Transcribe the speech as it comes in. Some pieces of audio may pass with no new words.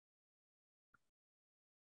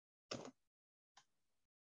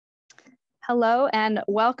Hello and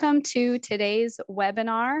welcome to today's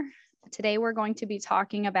webinar. Today we're going to be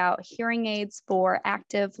talking about hearing aids for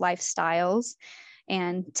active lifestyles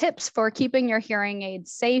and tips for keeping your hearing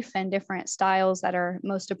aids safe and different styles that are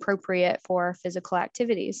most appropriate for physical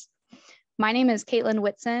activities. My name is Caitlyn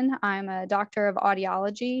Whitson. I'm a Doctor of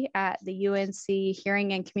Audiology at the UNC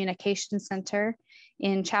Hearing and Communication Center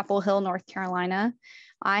in Chapel Hill, North Carolina.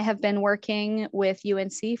 I have been working with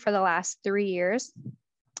UNC for the last 3 years.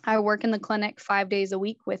 I work in the clinic 5 days a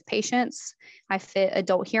week with patients. I fit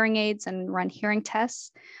adult hearing aids and run hearing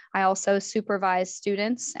tests. I also supervise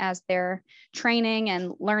students as they're training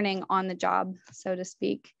and learning on the job, so to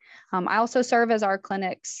speak. I also serve as our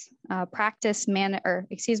clinic's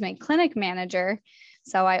clinic manager.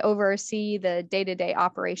 So I oversee the day-to-day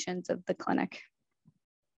operations of the clinic.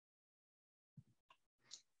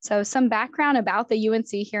 So some background about the UNC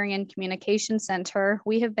Hearing and Communication Center.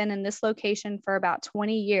 We have been in this location for about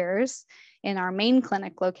 20 years in our main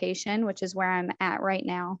clinic location, which is where I'm at right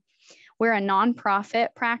now. We're a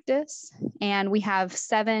nonprofit practice, and we have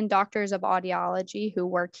 7 doctors of audiology who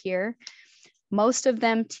work here. Most of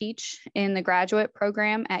them teach in the graduate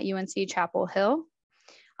program at UNC Chapel Hill.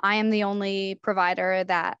 I am the only provider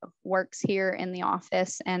that works here in the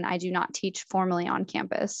office, and I do not teach formally on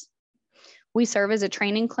campus. We serve as a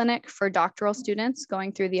training clinic for doctoral students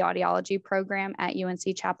going through the audiology program at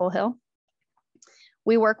UNC Chapel Hill.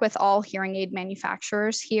 We work with all hearing aid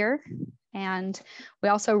manufacturers here, and we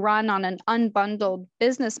also run on an unbundled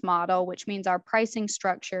business model, which means our pricing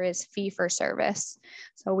structure is fee for service.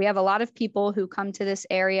 So we have a lot of people who come to this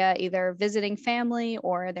area either visiting family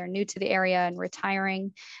or they're new to the area and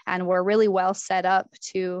retiring, and we're really well set up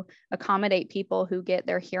to accommodate people who get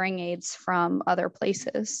their hearing aids from other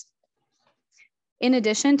places. In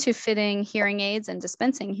addition to fitting hearing aids and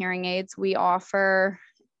dispensing hearing aids, we offer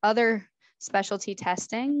other specialty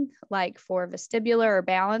testing, like for vestibular or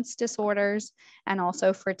balance disorders, and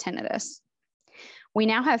also for tinnitus. We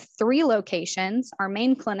now have 3 locations. Our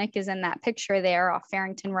main clinic is in that picture there off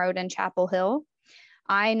Farrington Road in Chapel Hill.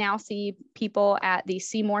 I now see people at the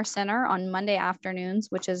Seymour Center on Monday afternoons,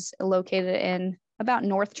 which is located in about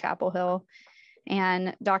North Chapel Hill.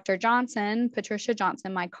 And Dr. Johnson, Patricia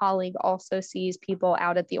Johnson, my colleague, also sees people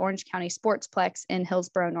out at the Orange County Sportsplex in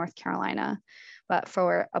Hillsborough, North Carolina. But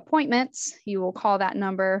for appointments, you will call that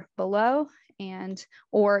number below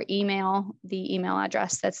or email the email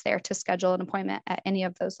address that's there to schedule an appointment at any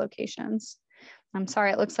of those locations. I'm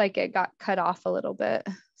sorry, it looks like it got cut off a little bit.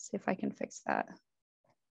 See if I can fix that.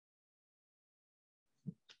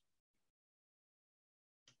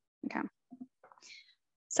 Okay.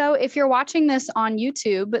 So if you're watching this on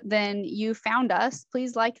YouTube, then you found us.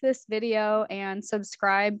 Please like this video and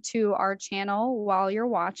subscribe to our channel while you're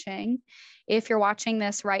watching. If you're watching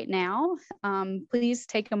this right now, please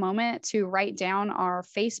take a moment to write down our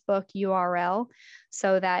Facebook URL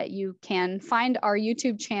so that you can find our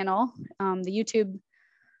YouTube channel. The YouTube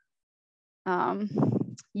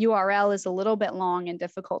URL is a little bit long and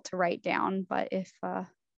difficult to write down, but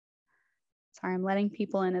sorry, I'm letting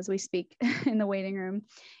people in as we speak in the waiting room.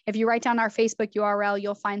 If you write down our Facebook URL,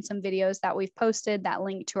 you'll find some videos that we've posted that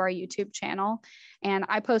link to our YouTube channel. And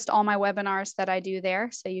I post all my webinars that I do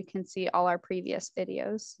there, so you can see all our previous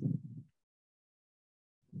videos.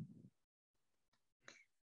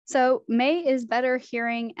 So May is Better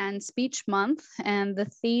Hearing and Speech Month, and the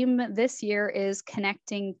theme this year is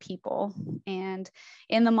connecting people. And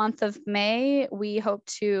in the month of May, we hope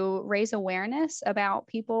to raise awareness about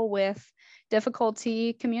people with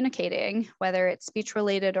difficulty communicating, whether it's speech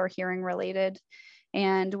related or hearing related.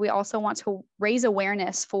 And we also want to raise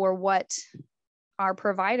awareness for what our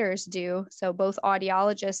providers do, so both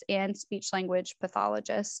audiologists and speech language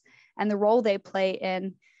pathologists, and the role they play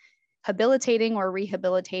in habilitating or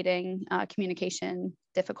rehabilitating communication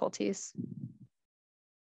difficulties.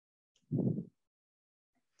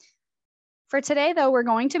 For today, though, we're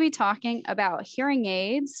going to be talking about hearing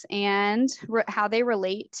aids and how they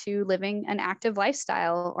relate to living an active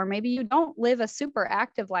lifestyle. Or maybe you don't live a super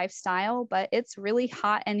active lifestyle, but it's really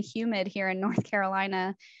hot and humid here in North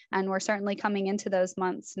Carolina, and we're certainly coming into those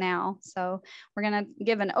months now. So we're going to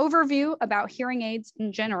give an overview about hearing aids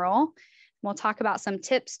in general. We'll talk about some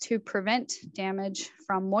tips to prevent damage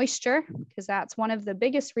from moisture, because that's one of the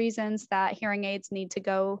biggest reasons that hearing aids need to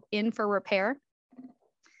go in for repair.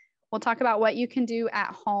 We'll talk about what you can do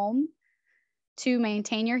at home to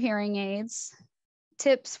maintain your hearing aids,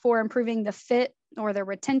 tips for improving the fit or the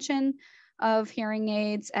retention of hearing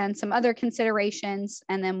aids, and some other considerations,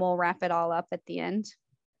 and then we'll wrap it all up at the end.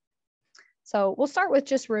 So we'll start with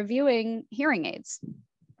just reviewing hearing aids.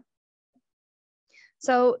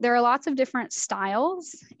 So there are lots of different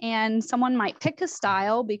styles, and someone might pick a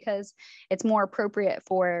style because it's more appropriate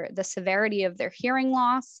for the severity of their hearing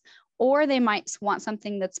loss, or they might want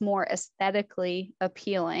something that's more aesthetically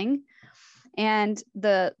appealing. And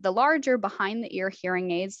the larger behind the ear hearing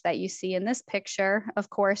aids that you see in this picture, of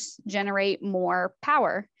course, generate more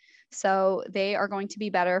power. So they are going to be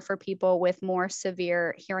better for people with more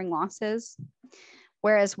severe hearing losses.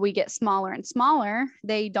 Whereas we get smaller and smaller,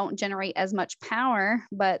 they don't generate as much power,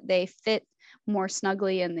 but they fit more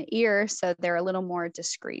snugly in the ear, so they're a little more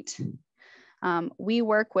discreet. We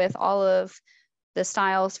work with all of the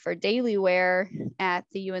styles for daily wear at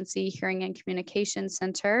the UNC Hearing and Communication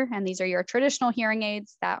Center, and these are your traditional hearing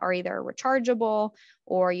aids that are either rechargeable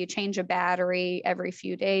or you change a battery every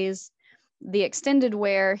few days. The extended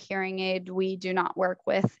wear hearing aid we do not work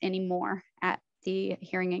with anymore at the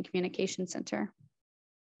Hearing and Communication Center.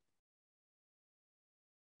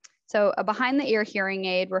 So a behind the ear hearing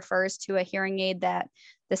aid refers to a hearing aid that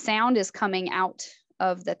the sound is coming out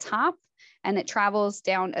of the top and it travels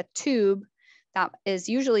down a tube that is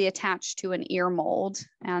usually attached to an ear mold.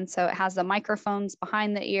 And so it has the microphones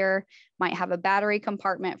behind the ear, might have a battery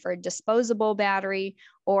compartment for a disposable battery,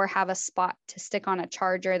 or have a spot to stick on a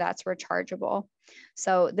charger that's rechargeable.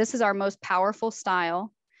 So this is our most powerful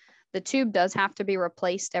style. The tube does have to be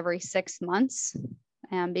replaced every 6 months.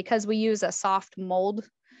 And because we use a soft mold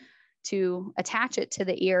to attach it to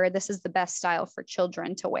the ear, this is the best style for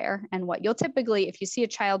children to wear. And what you'll typically, if you see a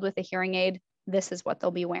child with a hearing aid, this is what they'll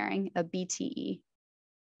be wearing, a BTE.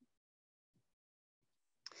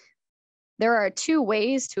 There are 2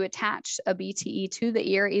 ways to attach a BTE to the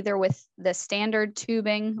ear, either with the standard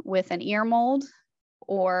tubing with an ear mold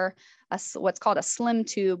or what's called a slim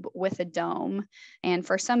tube with a dome. And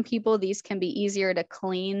for some people, these can be easier to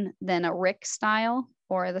clean than a RIC style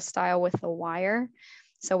or the style with a wire.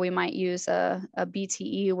 So we might use a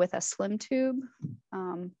BTE with a slim tube.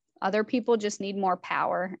 Other people just need more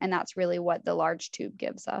power, and that's really what the large tube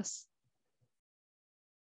gives us.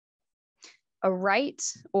 A right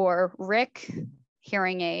or RIC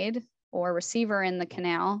hearing aid or receiver in the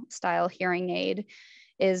canal style hearing aid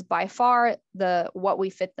is by far what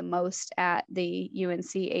we fit the most at the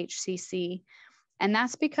UNC HCC. And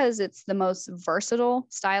that's because it's the most versatile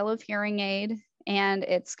style of hearing aid, and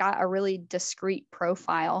it's got a really discreet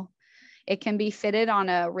profile. It can be fitted on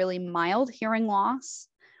a really mild hearing loss,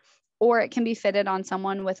 or it can be fitted on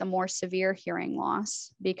someone with a more severe hearing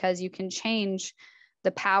loss, because you can change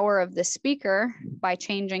the power of the speaker by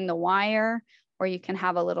changing the wire, or you can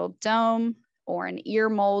have a little dome or an ear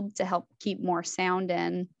mold to help keep more sound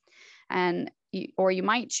in. Or you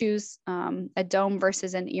might choose a dome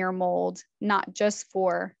versus an ear mold, not just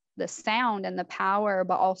for the sound and the power,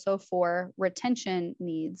 but also for retention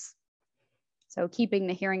needs. So keeping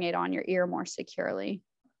the hearing aid on your ear more securely.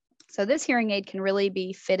 So this hearing aid can really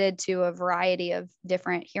be fitted to a variety of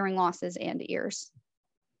different hearing losses and ears.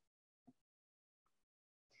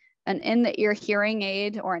 An in-the-ear hearing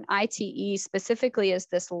aid, or an ITE specifically, is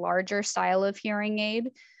this larger style of hearing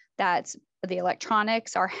aid that's the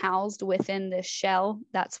electronics are housed within this shell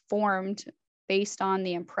that's formed based on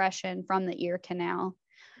the impression from the ear canal.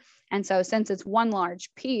 And so since it's one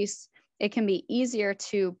large piece, it can be easier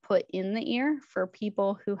to put in the ear for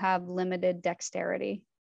people who have limited dexterity.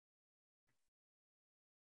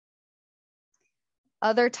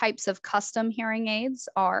 Other types of custom hearing aids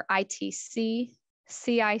are ITC,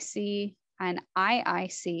 CIC, and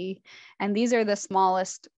IIC, and these are the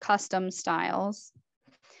smallest custom styles.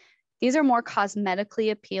 These are more cosmetically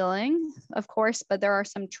appealing, of course, but there are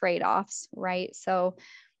some trade-offs, right? So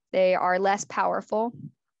they are less powerful.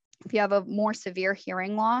 If you have a more severe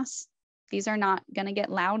hearing loss, these are not going to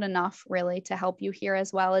get loud enough really to help you hear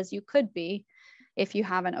as well as you could be if you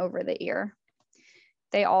have an over the ear.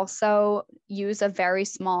 They also use a very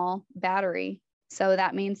small battery. So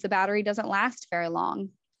that means the battery doesn't last very long.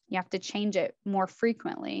 You have to change it more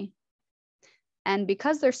frequently. And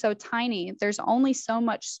because they're so tiny, there's only so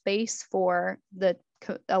much space for the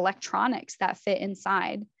electronics that fit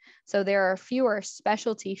inside. So there are fewer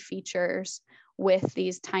specialty features with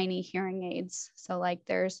these tiny hearing aids. So like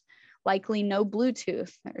there's likely no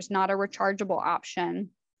Bluetooth, there's not a rechargeable option.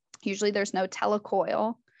 Usually there's no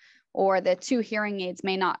telecoil, or the 2 hearing aids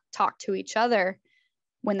may not talk to each other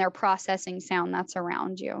when they're processing sound that's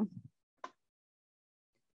around you.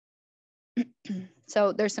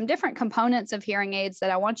 So there's some different components of hearing aids that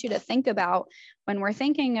I want you to think about when we're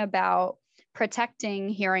thinking about protecting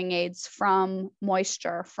hearing aids from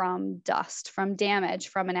moisture, from dust, from damage,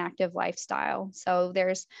 from an active lifestyle. So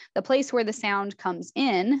there's the place where the sound comes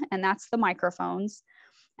in, and that's the microphones.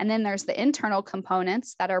 And then there's the internal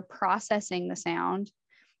components that are processing the sound.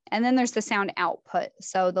 And then there's the sound output.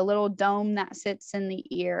 So the little dome that sits in the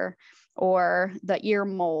ear, or the ear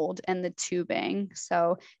mold and the tubing.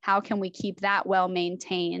 So how can we keep that well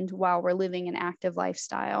maintained while we're living an active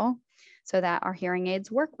lifestyle so that our hearing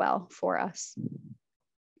aids work well for us?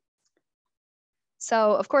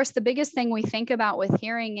 So of course, the biggest thing we think about with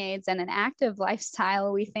hearing aids and an active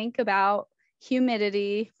lifestyle, we think about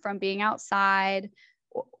humidity from being outside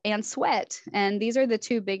and sweat. And these are the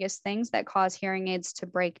two biggest things that cause hearing aids to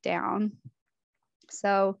break down.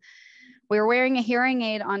 So we're wearing a hearing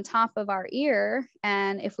aid on top of our ear,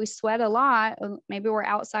 and if we sweat a lot, maybe we're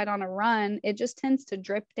outside on a run, it just tends to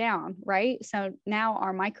drip down, right? So now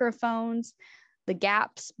our microphones, the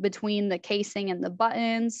gaps between the casing and the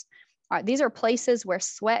buttons, these are places where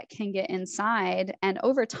sweat can get inside, and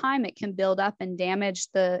over time it can build up and damage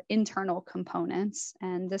the internal components.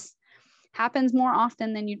 And this happens more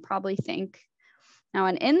often than you'd probably think. Now,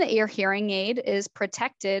 an in-the-ear hearing aid is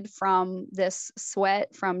protected from this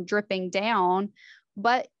sweat from dripping down,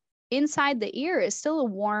 but inside the ear is still a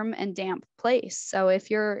warm and damp place. So if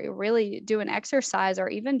you're really doing exercise, or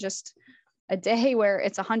even just a day where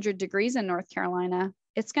it's 100 degrees in North Carolina,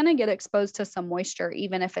 it's going to get exposed to some moisture,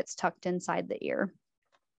 even if it's tucked inside the ear.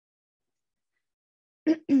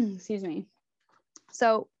 Excuse me.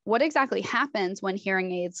 So what exactly happens when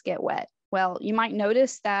hearing aids get wet? Well, you might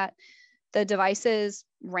notice that the devices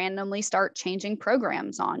randomly start changing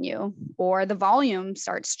programs on you, or the volume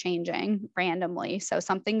starts changing randomly. So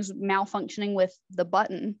something's malfunctioning with the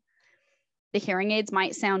button. The hearing aids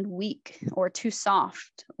might sound weak or too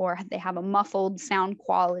soft, or they have a muffled sound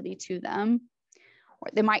quality to them, or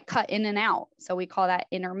they might cut in and out. So we call that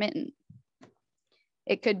intermittent.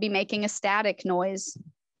 It could be making a static noise.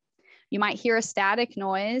 You might hear a static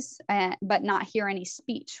noise, but not hear any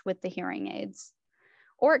speech with the hearing aids.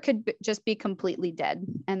 Or it could just be completely dead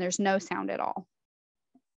and there's no sound at all.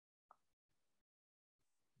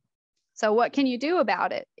 So what can you do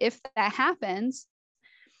about it? If that happens,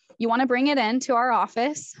 you want to bring it into our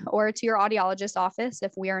office or to your audiologist's office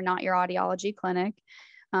if we are not your audiology clinic.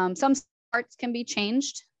 Some parts can be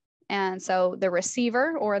changed. And so the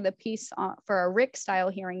receiver, or the piece for a RIC style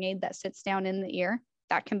hearing aid that sits down in the ear,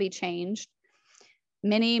 that can be changed.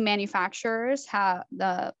 Many manufacturers have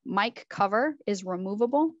the mic cover is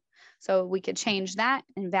removable. So we could change that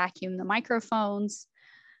and vacuum the microphones.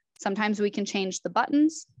 Sometimes we can change the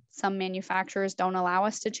buttons. Some manufacturers don't allow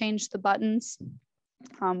us to change the buttons.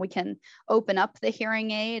 We can open up the hearing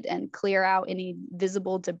aid and clear out any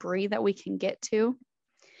visible debris that we can get to.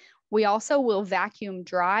 We also will vacuum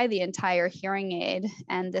dry the entire hearing aid.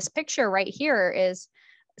 And this picture right here is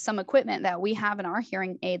some equipment that we have in our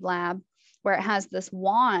hearing aid lab, where it has this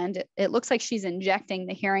wand. It looks like she's injecting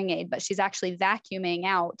the hearing aid, but she's actually vacuuming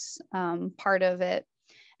out part of it.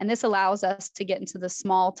 And this allows us to get into the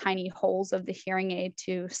small, tiny holes of the hearing aid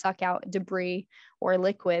to suck out debris or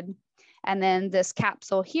liquid. And then this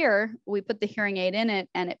capsule here, we put the hearing aid in it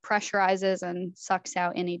and it pressurizes and sucks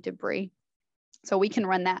out any debris. So we can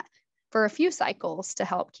run that for a few cycles to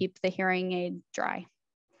help keep the hearing aid dry.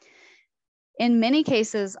 In many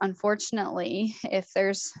cases, unfortunately, if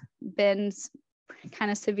there's been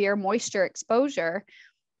kind of severe moisture exposure,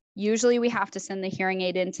 usually we have to send the hearing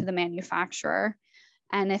aid into the manufacturer.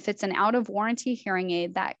 And if it's an out of warranty hearing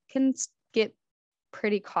aid, that can get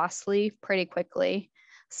pretty costly pretty quickly.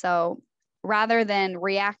 So rather than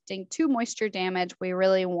reacting to moisture damage, we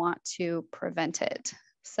really want to prevent it.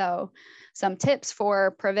 So some tips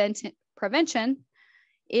for prevention.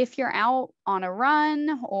 If you're out on a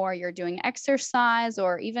run, or you're doing exercise,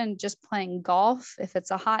 or even just playing golf, if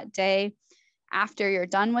it's a hot day, after you're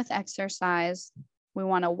done with exercise, we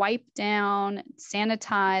want to wipe down,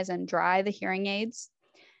 sanitize, and dry the hearing aids.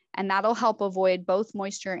 And that'll help avoid both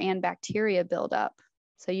moisture and bacteria buildup.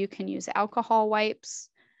 So you can use alcohol wipes,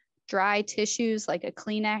 dry tissues like a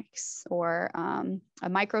Kleenex, or a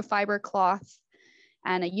microfiber cloth.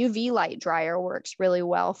 And a UV light dryer works really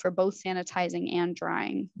well for both sanitizing and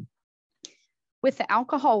drying. With the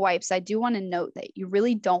alcohol wipes, I do want to note that you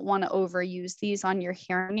really don't want to overuse these on your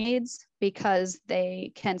hearing aids, because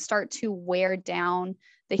they can start to wear down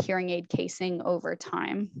the hearing aid casing over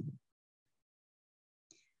time.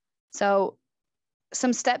 So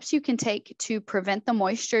some steps you can take to prevent the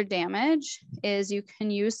moisture damage is you can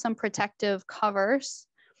use some protective covers.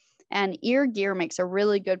 And ear gear makes a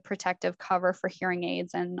really good protective cover for hearing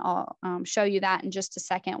aids. And I'll show you that in just a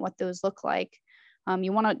second, what those look like.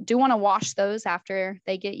 You want to wash those after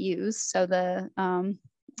they get used, so the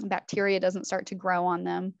bacteria doesn't start to grow on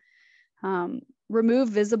them. Remove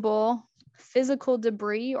visible physical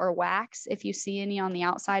debris or wax if you see any on the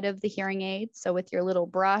outside of the hearing aid. So with your little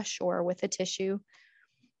brush or with a tissue.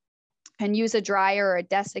 And use a dryer or a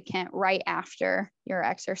desiccant right after your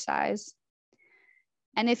exercise.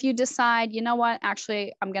 And if you decide, you know what,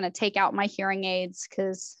 actually, I'm going to take out my hearing aids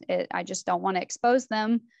because I just don't want to expose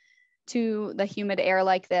them to the humid air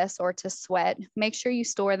like this or to sweat, make sure you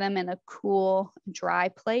store them in a cool, dry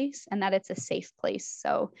place and that it's a safe place.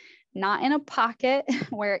 So not in a pocket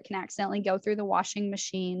where it can accidentally go through the washing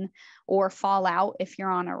machine or fall out if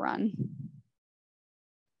you're on a run.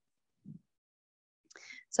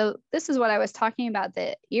 So this is what I was talking about,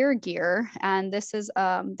 the ear gear. And this is,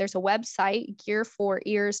 there's a website,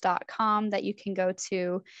 gearforears.com, that you can go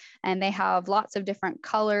to. And they have lots of different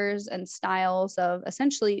colors and styles of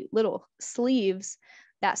essentially little sleeves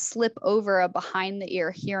that slip over a behind the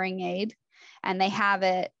ear hearing aid. And they have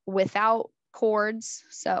it without cords,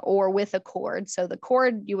 or with a cord. So the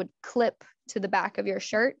cord you would clip to the back of your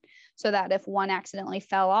shirt so that if one accidentally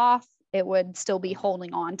fell off, it would still be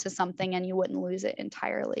holding on to something and you wouldn't lose it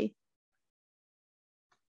entirely.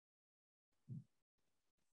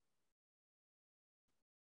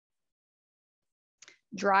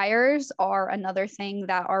 Dryers are another thing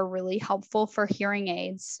that are really helpful for hearing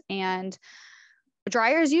aids. And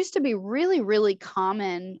dryers used to be really, really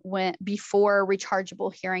common before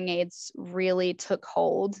rechargeable hearing aids really took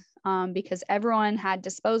hold, because everyone had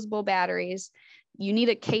disposable batteries. You need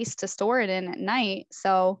a case to store it in at night.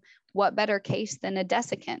 So what better case than a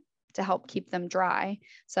desiccant to help keep them dry?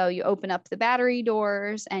 So you open up the battery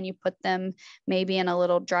doors and you put them maybe in a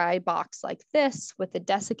little dry box like this with a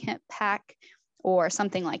desiccant pack, or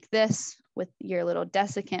something like this with your little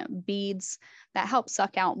desiccant beads that help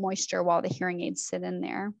suck out moisture while the hearing aids sit in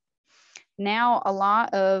there. Now, a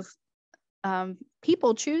lot of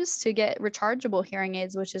people choose to get rechargeable hearing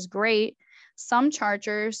aids, which is great. Some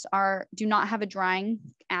chargers do not have a drying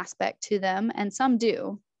aspect to them, and some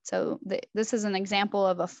do. So this is an example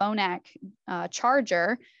of a Phonak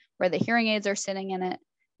charger where the hearing aids are sitting in it,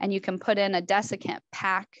 and you can put in a desiccant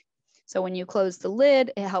pack. So when you close the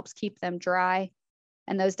lid, it helps keep them dry.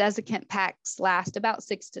 And those desiccant packs last about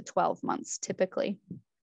 6 to 12 months typically.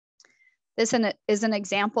 This is an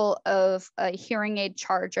example of a hearing aid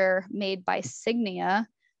charger made by Signia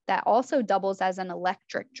that also doubles as an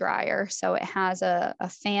electric dryer. So it has a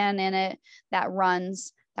fan in it that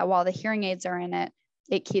runs, that while the hearing aids are in it,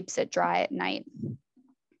 it keeps it dry at night.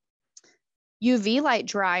 UV light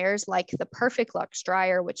dryers like the Perfect Lux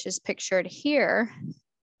dryer, which is pictured here,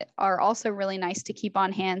 are also really nice to keep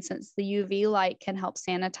on hand since the UV light can help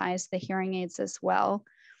sanitize the hearing aids as well.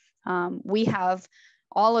 We have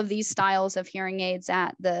all of these styles of hearing aids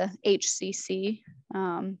at the HCC.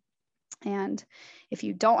 And if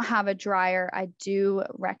you don't have a dryer, I do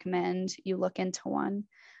recommend you look into one.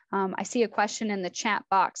 I see a question in the chat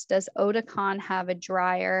box. Does Oticon have a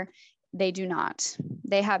dryer? They do not.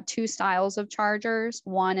 They have two styles of chargers.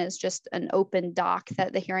 One is just an open dock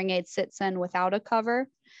that the hearing aid sits in without a cover.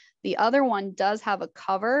 The other one does have a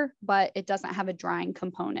cover, but it doesn't have a drying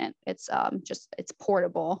component. It's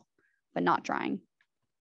portable, but not drying,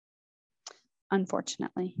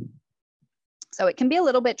 unfortunately. So it can be a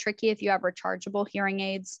little bit tricky if you have rechargeable hearing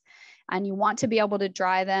aids and you want to be able to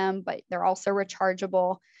dry them, but they're also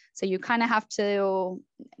rechargeable. So you kind of have to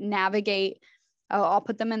navigate. Oh, I'll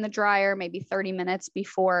put them in the dryer maybe 30 minutes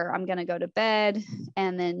before I'm going to go to bed,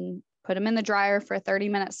 and then put them in the dryer for a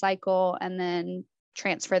 30-minute cycle, and then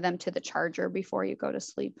transfer them to the charger before you go to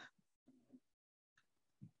sleep.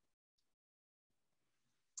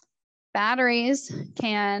 Batteries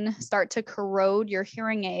can start to corrode your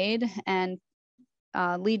hearing aid and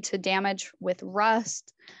lead to damage with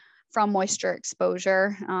rust from moisture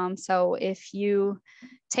exposure. So if you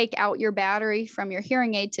take out your battery from your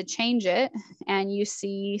hearing aid to change it and you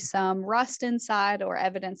see some rust inside or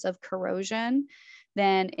evidence of corrosion,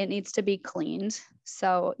 then it needs to be cleaned.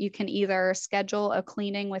 So you can either schedule a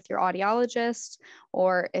cleaning with your audiologist,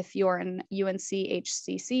 or if you're an UNC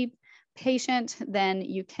HCC patient, then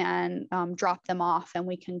you can drop them off and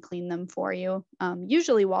we can clean them for you,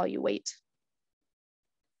 usually while you wait.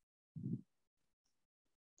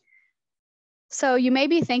 So you may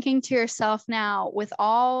be thinking to yourself now, with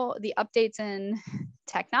all the updates in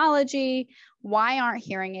technology, why aren't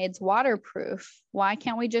hearing aids waterproof? Why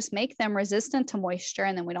can't we just make them resistant to moisture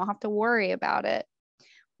and then we don't have to worry about it?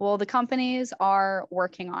 Well, the companies are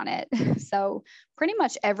working on it. So pretty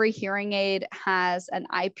much every hearing aid has an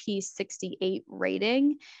IP68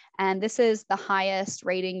 rating, and this is the highest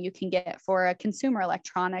rating you can get for a consumer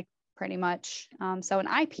electronic, pretty much. So an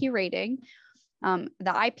IP rating,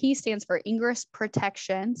 the IP stands for ingress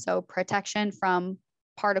protection, so protection from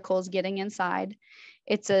particles getting inside.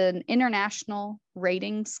 It's an international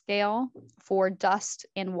rating scale for dust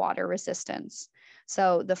and water resistance.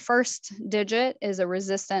 So the first digit is a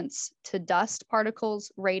resistance to dust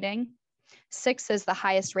particles rating. 6 is the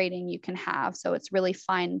highest rating you can have. So it's really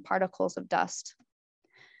fine particles of dust.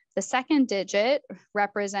 The second digit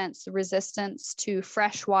represents resistance to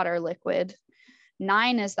freshwater liquid.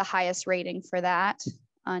 9 is the highest rating for that.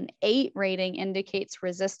 An 8 rating indicates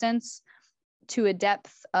resistance to a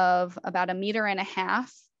depth of about 1.5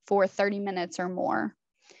 meters for 30 minutes or more.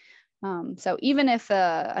 So even if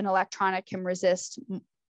an electronic can resist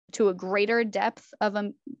to a greater depth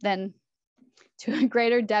than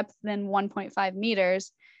 1.5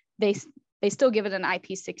 meters, they still give it an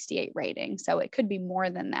IP68 rating. So it could be more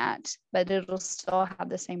than that, but it'll still have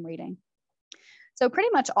the same rating. So pretty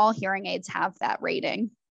much all hearing aids have that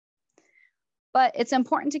rating. But it's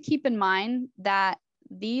important to keep in mind that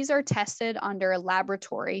these are tested under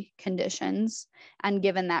laboratory conditions and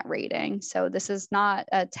given that rating. So this is not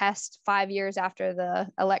a test 5 years after the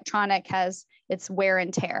electronic has its wear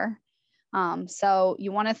and tear. So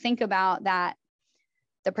you want to think about that.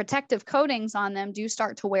 The protective coatings on them do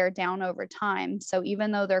start to wear down over time. So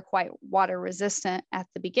even though they're quite water resistant at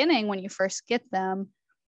the beginning, when you first get them,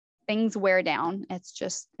 things wear down.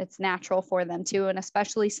 It's natural for them to, and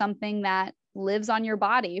especially something that lives on your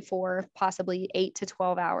body for possibly 8 to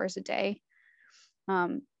 12 hours a day.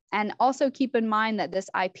 And also keep in mind that this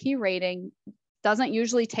IP rating doesn't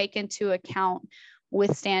usually take into account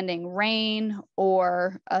withstanding rain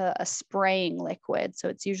or a spraying liquid. So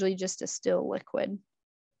it's usually just a still liquid.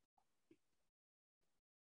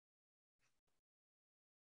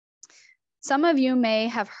 Some of you may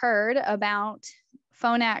have heard about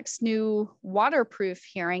Phonak's new waterproof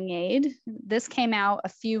hearing aid. This came out a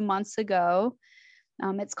few months ago.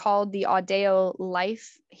 It's called the Audeo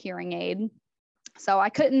Life hearing aid. So I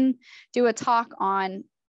couldn't do a talk on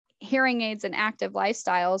hearing aids and active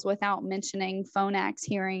lifestyles without mentioning Phonak's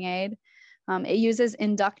hearing aid. It uses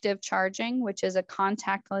inductive charging, which is a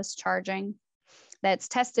contactless charging that's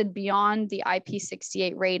tested beyond the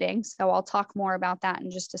IP68 rating. So I'll talk more about that in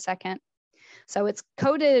just a second. So it's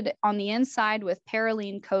coated on the inside with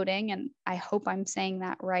Parylene coating, and I hope I'm saying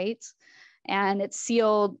that right. And it's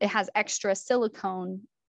sealed, it has extra silicone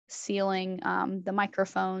sealing the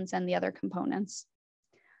microphones and the other components.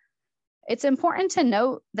 It's important to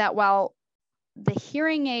note that while the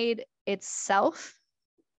hearing aid itself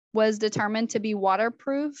was determined to be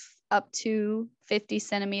waterproof up to 50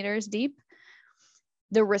 centimeters deep,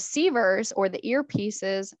 the receivers or the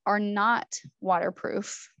earpieces are not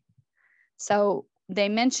waterproof. So they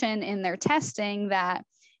mention in their testing that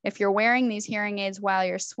if you're wearing these hearing aids while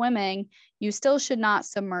you're swimming, you still should not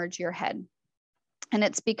submerge your head. And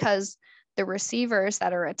it's because the receivers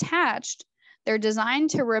that are attached, they're designed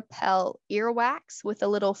to repel earwax with a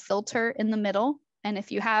little filter in the middle. And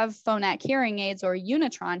if you have Phonak hearing aids or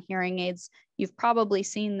Unitron hearing aids, you've probably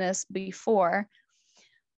seen this before,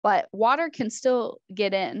 but water can still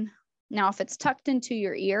get in. Now, if it's tucked into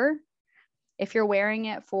your ear, if you're wearing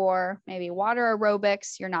it for maybe water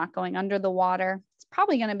aerobics, you're not going under the water, it's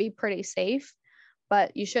probably going to be pretty safe,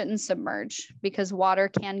 but you shouldn't submerge because water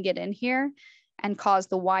can get in here and cause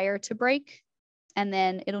the wire to break, and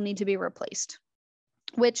then it'll need to be replaced,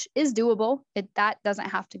 which is doable. That doesn't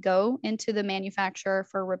have to go into the manufacturer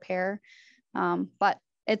for repair, but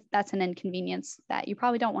that's an inconvenience that you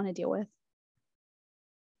probably don't want to deal with.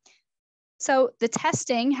 So the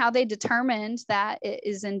testing, how they determined that it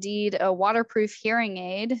is indeed a waterproof hearing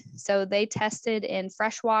aid. So they tested in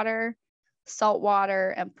freshwater,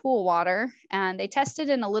 saltwater, and pool water, and they tested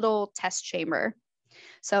in a little test chamber.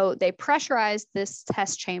 So they pressurized this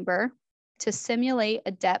test chamber to simulate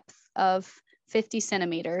a depth of 50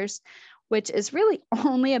 centimeters, which is really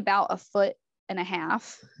only about 1.5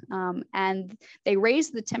 feet. And they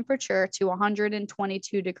raised the temperature to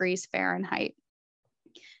 122 degrees Fahrenheit.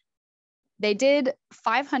 They did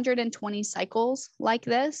 520 cycles like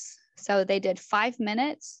this. So they did 5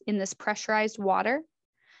 minutes in this pressurized water.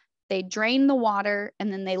 They drained the water,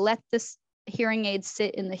 and then they let this hearing aid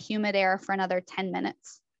sit in the humid air for another 10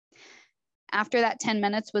 minutes. After that 10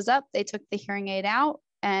 minutes was up, they took the hearing aid out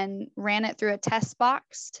and ran it through a test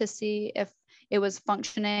box to see if it was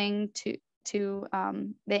functioning to the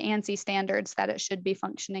ANSI standards that it should be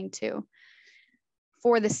functioning to.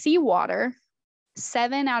 For the seawater,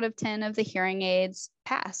 7 out of 10 of the hearing aids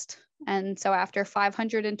passed. And so after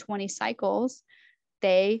 520 cycles,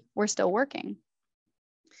 they were still working.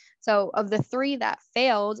 So of the 3 that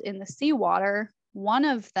failed in the seawater, 1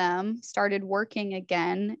 of them started working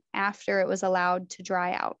again after it was allowed to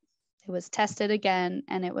dry out. It was tested again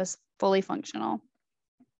and it was fully functional.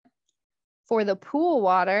 For the pool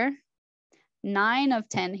water, 9 of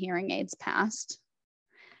 10 hearing aids passed.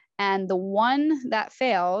 And the one that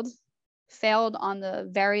failed on the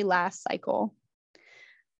very last cycle.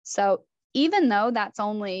 So even though that's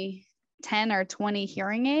only 10 or 20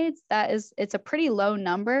 hearing aids, it's a pretty low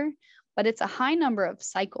number, but it's a high number of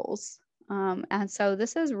cycles. And so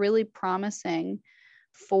this is really promising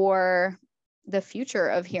for the future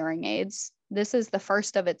of hearing aids. This is the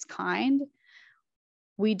first of its kind.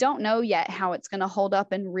 We don't know yet how it's going to hold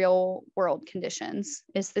up in real world conditions.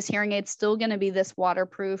 Is this hearing aid still going to be this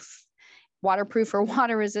waterproof or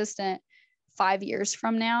water resistant 5 years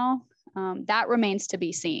from now? That remains to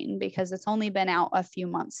be seen because it's only been out a few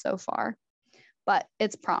months so far, but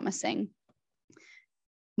it's promising.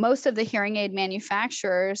 Most of the hearing aid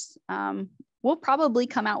manufacturers will probably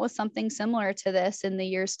come out with something similar to this in the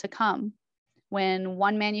years to come. When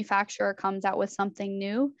one manufacturer comes out with something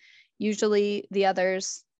new, usually the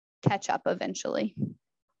others catch up eventually.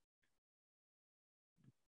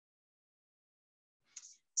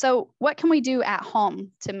 So what can we do at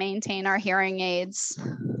home to maintain our hearing aids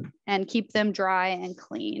and keep them dry and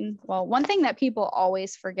clean? Well, one thing that people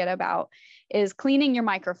always forget about is cleaning your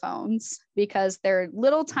microphones, because they're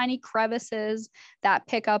little tiny crevices that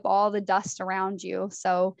pick up all the dust around you.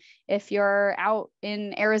 So if you're out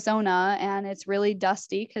in Arizona and it's really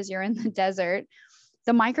dusty because you're in the desert,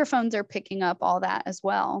 the microphones are picking up all that as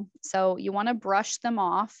well. So you want to brush them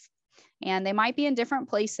off, and they might be in different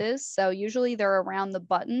places. So usually they're around the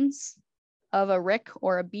buttons of a RIC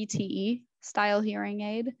or a BTE style hearing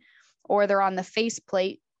aid, or they're on the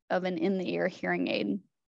faceplate of an in-the-ear hearing aid.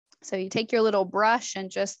 So you take your little brush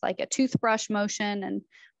and just like a toothbrush motion and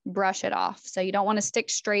brush it off. So you don't want to stick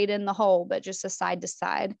straight in the hole, but just a side to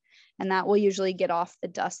side. And that will usually get off the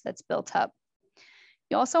dust that's built up.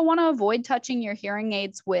 You also want to avoid touching your hearing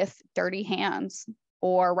aids with dirty hands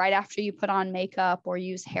or right after you put on makeup or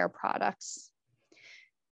use hair products.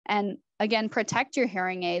 And again, protect your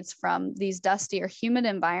hearing aids from these dusty or humid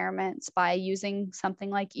environments by using something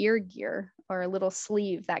like ear gear or a little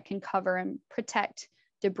sleeve that can cover and protect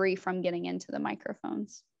debris from getting into the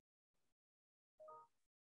microphones.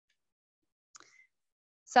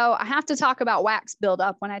 So I have to talk about wax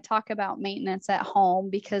buildup when I talk about maintenance at home,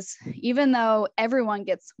 because even though everyone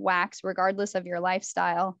gets wax regardless of your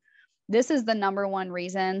lifestyle, this is the number one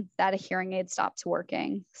reason that a hearing aid stops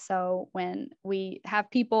working. So when we have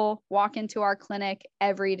people walk into our clinic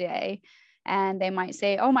every day and they might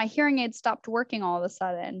say, oh, my hearing aid stopped working all of a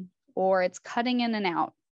sudden, or it's cutting in and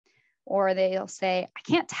out, or they'll say, I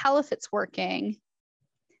can't tell if it's working.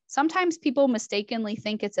 Sometimes people mistakenly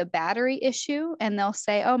think it's a battery issue and they'll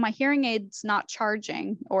say, oh, my hearing aid's not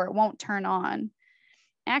charging or it won't turn on.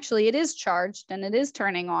 Actually, it is charged and it is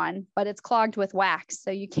turning on, but it's clogged with wax,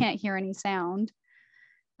 so you can't hear any sound.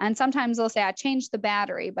 And sometimes they'll say, I changed the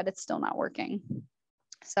battery, but it's still not working.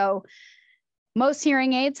 So most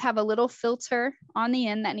hearing aids have a little filter on the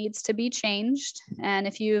end that needs to be changed. And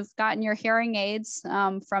if you've gotten your hearing aids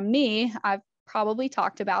from me, I've probably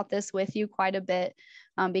talked about this with you quite a bit,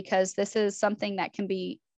 because this is something that can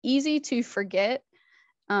be easy to forget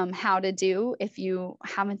how to do if you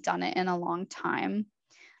haven't done it in a long time.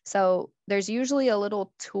 So there's usually a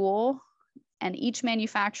little tool, and each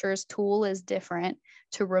manufacturer's tool is different,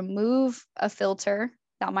 to remove a filter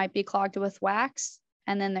that might be clogged with wax.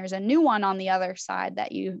 And then there's a new one on the other side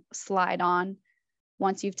that you slide on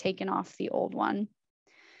once you've taken off the old one.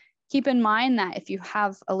 Keep in mind that if you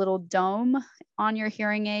have a little dome on your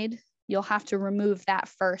hearing aid, you'll have to remove that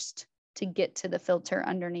first to get to the filter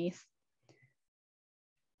underneath.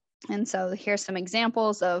 And so here's some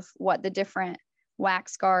examples of what the different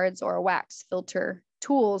wax guards or wax filter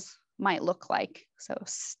tools might look like. So a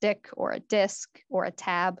stick or a disc or a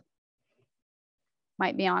tab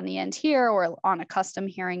might be on the end here, or on a custom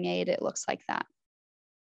hearing aid, it looks like that.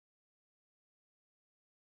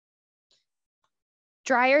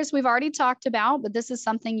 Dryers we've already talked about, but this is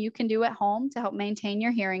something you can do at home to help maintain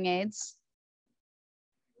your hearing aids.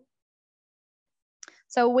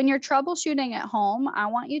 So when you're troubleshooting at home, I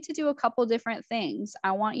want you to do a couple different things.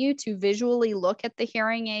 I want you to visually look at the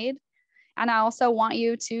hearing aid, and I also want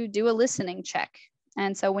you to do a listening check.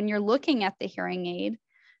 And so when you're looking at the hearing aid,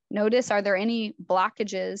 notice, are there any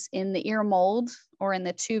blockages in the ear mold or in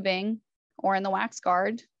the tubing or in the wax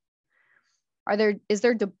guard? Is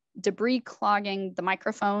there debris clogging the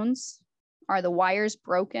microphones? Are the wires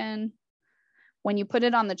broken? When you put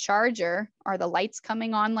it on the charger, are the lights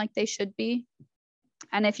coming on like they should be?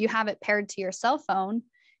 And if you have it paired to your cell phone,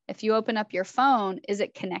 if you open up your phone, is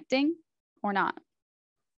it connecting or not?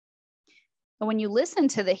 But when you listen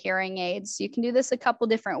to the hearing aids, you can do this a couple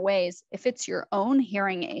different ways. If it's your own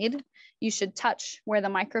hearing aid, you should touch where the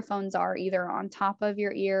microphones are, either on top of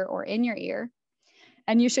your ear or in your ear.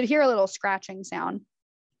 And you should hear a little scratching sound.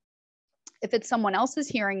 If it's someone else's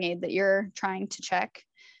hearing aid that you're trying to check,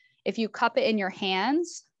 if you cup it in your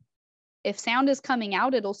hands, if sound is coming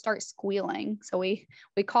out, it'll start squealing. So we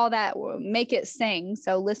call that make it sing.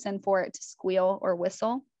 So listen for it to squeal or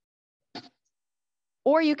whistle.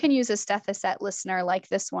 Or you can use a Stethosset listener like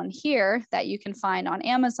this one here that you can find on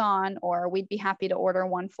Amazon, or we'd be happy to order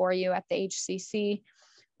one for you at the HCC,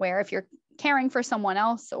 where if you're caring for someone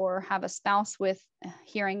else or have a spouse with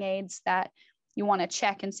hearing aids that you want to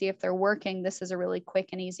check and see if they're working, this is a really quick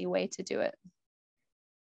and easy way to do it.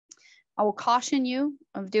 I will caution you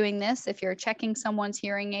of doing this if you're checking someone's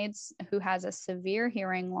hearing aids who has a severe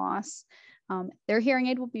hearing loss. Their hearing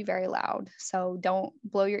aid will be very loud, so don't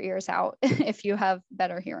blow your ears out if you have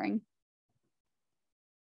better hearing.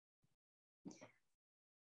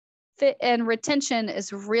 Fit and retention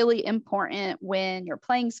is really important when you're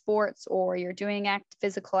playing sports or you're doing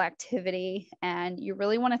physical activity, and you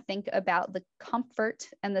really want to think about the comfort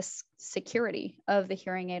and the security of the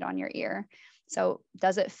hearing aid on your ear. So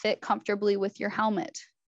does it fit comfortably with your helmet?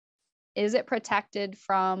 Is it protected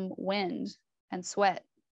from wind and sweat?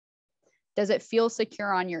 Does it feel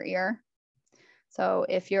secure on your ear? So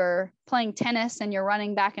if you're playing tennis and you're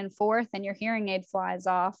running back and forth and your hearing aid flies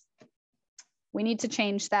off, we need to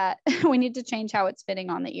change that. We need to change how it's fitting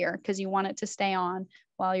on the ear, because you want it to stay on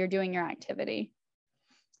while you're doing your activity.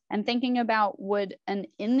 And thinking about, would an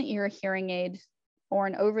in-the-ear hearing aid or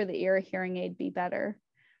an over-the-ear hearing aid be better?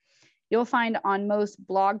 You'll find on most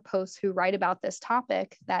blog posts who write about this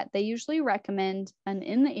topic that they usually recommend an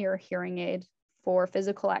in-the-ear hearing aid for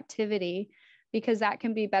physical activity, because that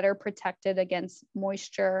can be better protected against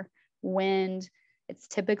moisture, wind. It's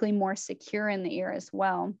typically more secure in the ear as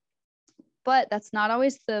well. But that's not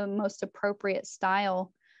always the most appropriate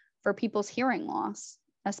style for people's hearing loss,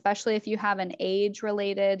 especially if you have an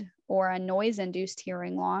age-related or a noise-induced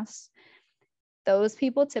hearing loss. Those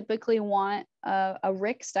people typically want a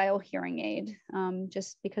RIC-style hearing aid,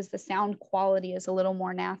 just because the sound quality is a little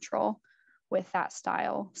more natural with that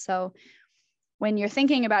style. So when you're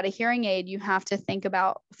thinking about a hearing aid, you have to think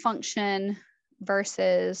about function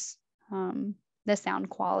versus the sound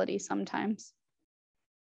quality sometimes.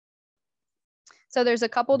 So there's a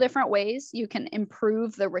couple different ways you can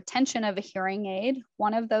improve the retention of a hearing aid.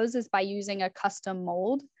 One of those is by using a custom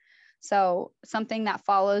mold. So something that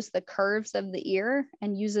follows the curves of the ear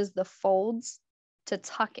and uses the folds to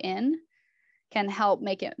tuck in can help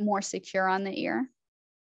make it more secure on the ear.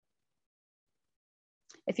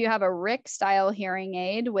 If you have a RIC style hearing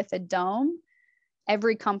aid with a dome,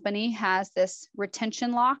 every company has this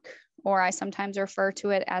retention lock, or I sometimes refer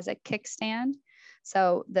to it as a kickstand.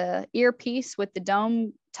 So the earpiece with the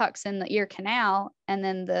dome tucks in the ear canal, and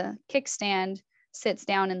then the kickstand sits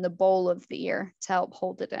down in the bowl of the ear to help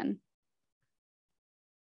hold it in.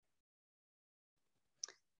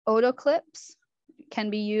 Oto clips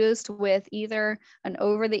can be used with either an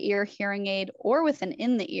over-the-ear hearing aid or with an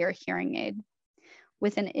in-the-ear hearing aid.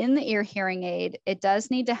 With an in-the-ear hearing aid, it does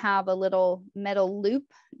need to have a little metal loop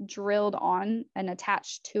drilled on and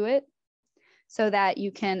attached to it so that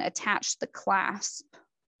you can attach the clasp.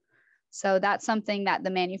 So that's something that the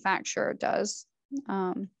manufacturer does.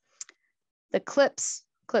 The clips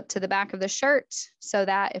clip to the back of the shirt so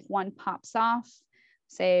that if one pops off,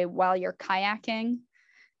 say while you're kayaking,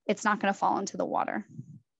 it's not going to fall into the water.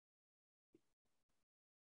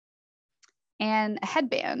 And a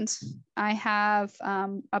headband. I have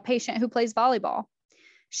a patient who plays volleyball.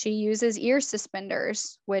 She uses ear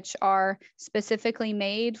suspenders, which are specifically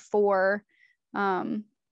made for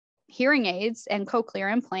hearing aids and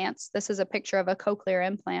cochlear implants. This is a picture of a cochlear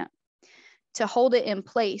implant, to hold it in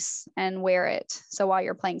place and wear it. So while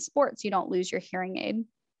you're playing sports, you don't lose your hearing aid.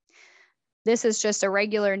 This is just a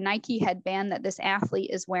regular Nike headband that this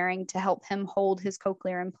athlete is wearing to help him hold his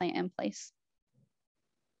cochlear implant in place.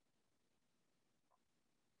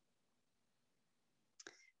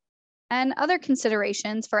 And other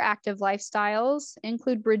considerations for active lifestyles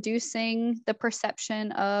include reducing the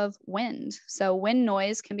perception of wind. So wind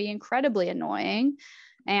noise can be incredibly annoying,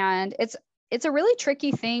 and it's a really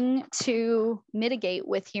tricky thing to mitigate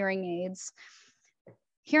with hearing aids.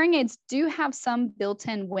 Hearing aids do have some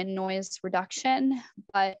built-in wind noise reduction,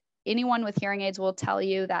 but anyone with hearing aids will tell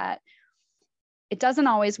you that it doesn't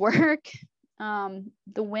always work.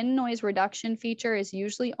 The wind noise reduction feature is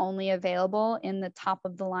usually only available in the top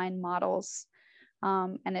of the line models.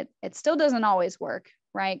 And it still doesn't always work,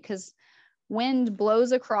 right? Because wind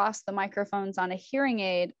blows across the microphones on a hearing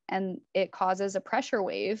aid and it causes a pressure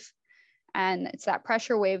wave. And it's that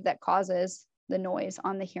pressure wave that causes the noise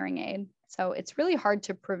on the hearing aid. So it's really hard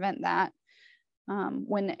to prevent that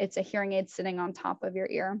when it's a hearing aid sitting on top of your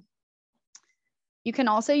ear. You can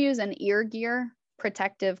also use an ear gear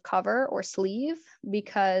protective cover or sleeve,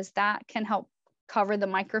 because that can help cover the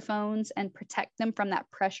microphones and protect them from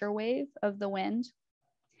that pressure wave of the wind.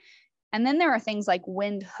 And then there are things like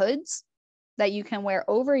wind hoods that you can wear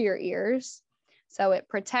over your ears. So it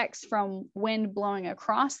protects from wind blowing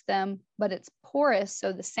across them, but it's porous,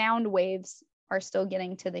 so the sound waves are still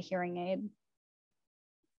getting to the hearing aid.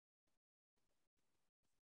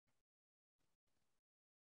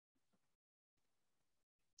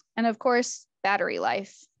 And of course, battery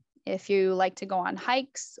life. If you like to go on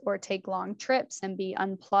hikes or take long trips and be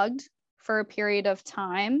unplugged for a period of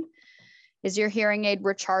time, is your hearing aid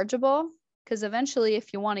rechargeable? Because eventually,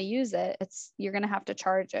 if you want to use it, you're going to have to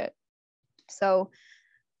charge it. So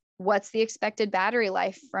what's the expected battery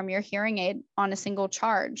life from your hearing aid on a single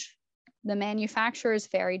charge? The manufacturers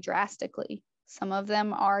vary drastically. Some of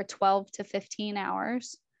them are 12 to 15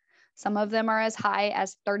 hours. Some of them are as high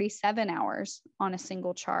as 37 hours on a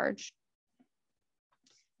single charge.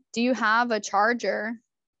 Do you have a charger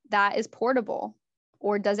that is portable,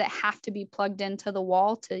 or does it have to be plugged into the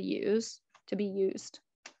wall to be used?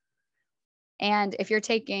 And if you're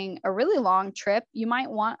taking a really long trip, you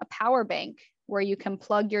might want a power bank where you can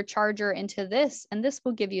plug your charger into this, and this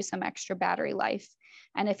will give you some extra battery life.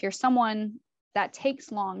 And if you're someone that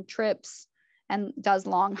takes long trips and does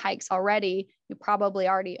long hikes already, you probably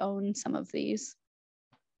already own some of these.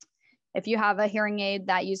 If you have a hearing aid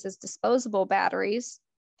that uses disposable batteries,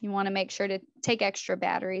 you want to make sure to take extra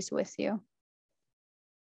batteries with you.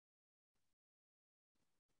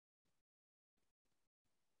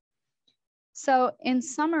 So in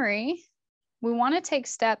summary, we want to take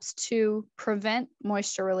steps to prevent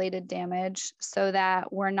moisture-related damage so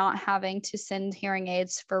that we're not having to send hearing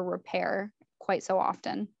aids for repair quite so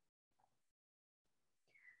often.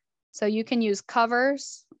 So you can use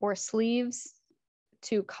covers or sleeves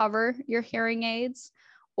to cover your hearing aids,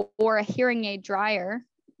 or a hearing aid dryer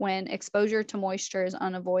when exposure to moisture is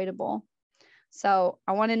unavoidable. So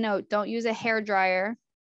I want to note, don't use a hair dryer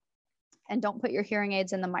and don't put your hearing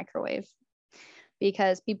aids in the microwave,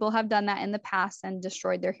 because people have done that in the past and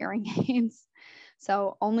destroyed their hearing aids.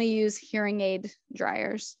 So only use hearing aid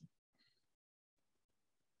dryers.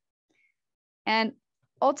 And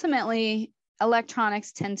ultimately,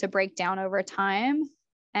 electronics tend to break down over time,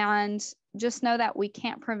 and just know that we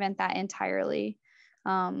can't prevent that entirely,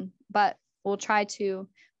 but we'll try to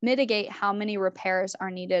mitigate how many repairs are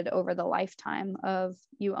needed over the lifetime of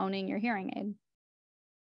you owning your hearing aid.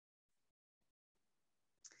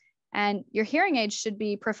 And your hearing aid should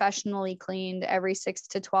be professionally cleaned every 6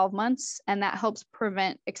 to 12 months, and that helps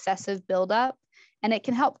prevent excessive buildup, and it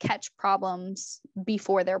can help catch problems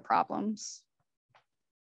before they're problems.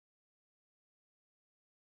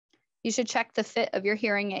 You should check the fit of your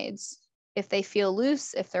hearing aids. If they feel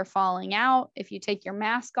loose, if they're falling out, if you take your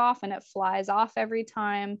mask off and it flies off every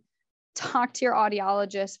time, talk to your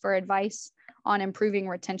audiologist for advice on improving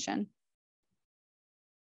retention.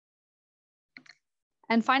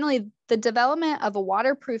 And finally, the development of a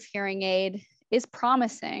waterproof hearing aid is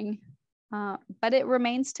promising, but it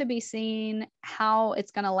remains to be seen how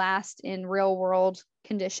it's going to last in real world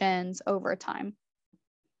conditions over time.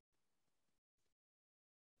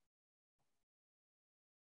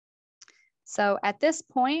 So at this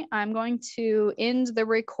point, I'm going to end the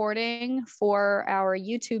recording for our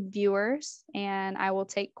YouTube viewers, and I will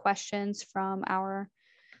take questions from our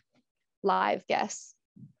live guests.